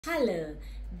Hello,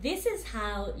 this is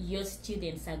how your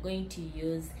students are going to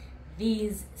use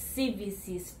these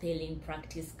CVC spelling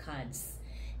practice cards.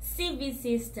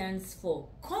 CVC stands for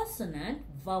consonant,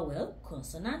 vowel,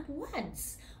 consonant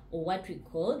words, or what we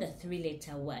call the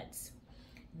three-letter words.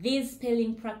 These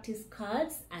spelling practice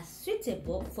cards are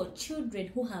suitable for children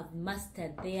who have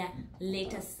mastered their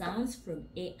letter sounds from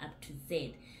A up to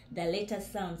Z. The letter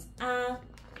sounds are,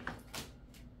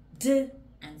 D,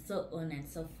 and so on and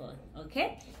so forth.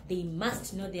 Okay, they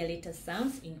must know their letter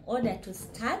sounds in order to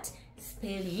start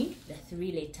spelling the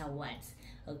three-letter words.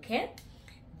 Okay,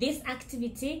 this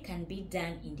activity can be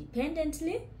done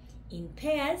independently, in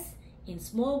pairs, in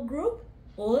small group,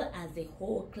 or as a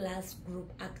whole class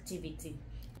group activity.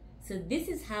 So this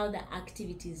is how the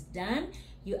activity is done.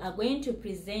 You are going to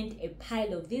present a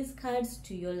pile of these cards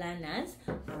to your learners.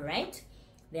 All right,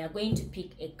 they are going to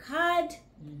pick a card,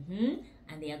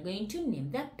 and they are going to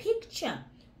name the picture.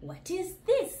 What is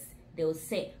this? They will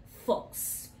say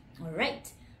fox. All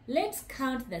right, let's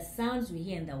count the sounds we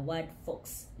hear in the word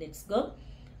fox. Let's go.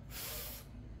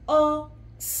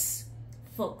 Ox,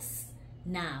 fox.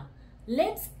 Now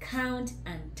let's count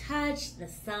and touch the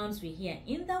sounds we hear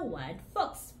in the word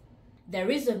fox. The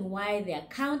reason why they are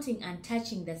counting and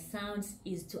touching the sounds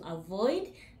is to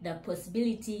avoid the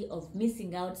possibility of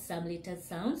missing out some letter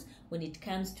sounds when it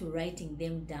comes to writing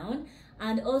them down,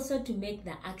 and also to make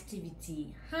the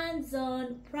activity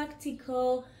hands-on,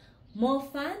 practical, more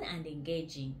fun and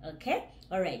engaging. Okay,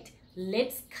 all right,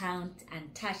 let's count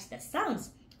and touch the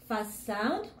sounds. First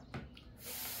sound,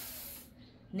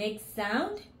 next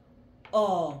sound,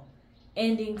 O.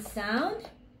 Ending sound,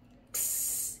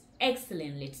 X.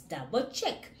 Excellent. Let's double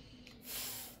check.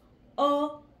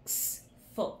 Ox,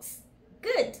 fox.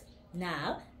 Good.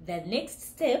 Now, the next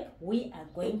step, we are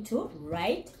going to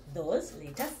write those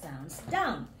letter sounds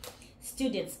down.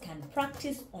 Students can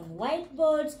practice on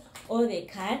whiteboards, or they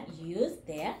can use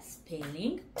their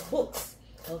spelling books.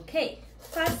 Okay,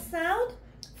 first sound,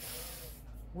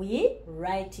 we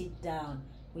write it down.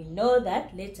 We know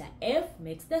that letter F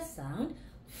makes the sound.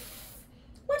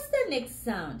 What's the next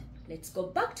sound? Let's go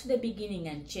back to the beginning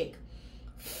and check.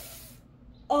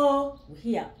 O, we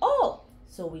hear O.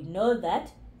 So we know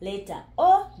that letter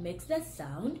O makes the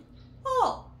sound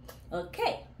O.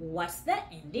 Okay, what's the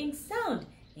ending sound?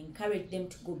 Encourage them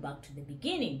to go back to the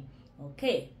beginning.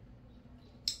 Okay.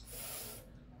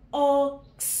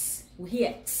 Ox, we hear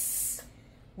X.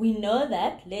 We know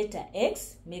that letter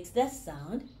X makes the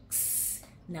sound X.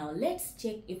 Now let's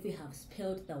check if we have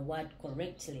spelled the word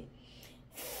correctly.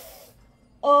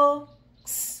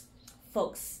 Ox,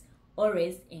 fox.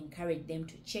 Always encourage them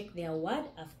to check their word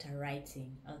after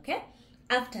writing. Okay,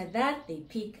 after that they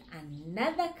pick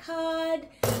another card,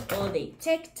 or they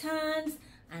take turns,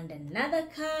 and another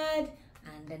card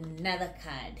and another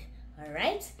card. All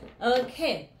right,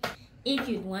 okay, if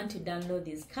you want to download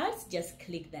these cards, just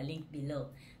click the link below.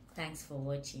 Thanks for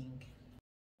watching.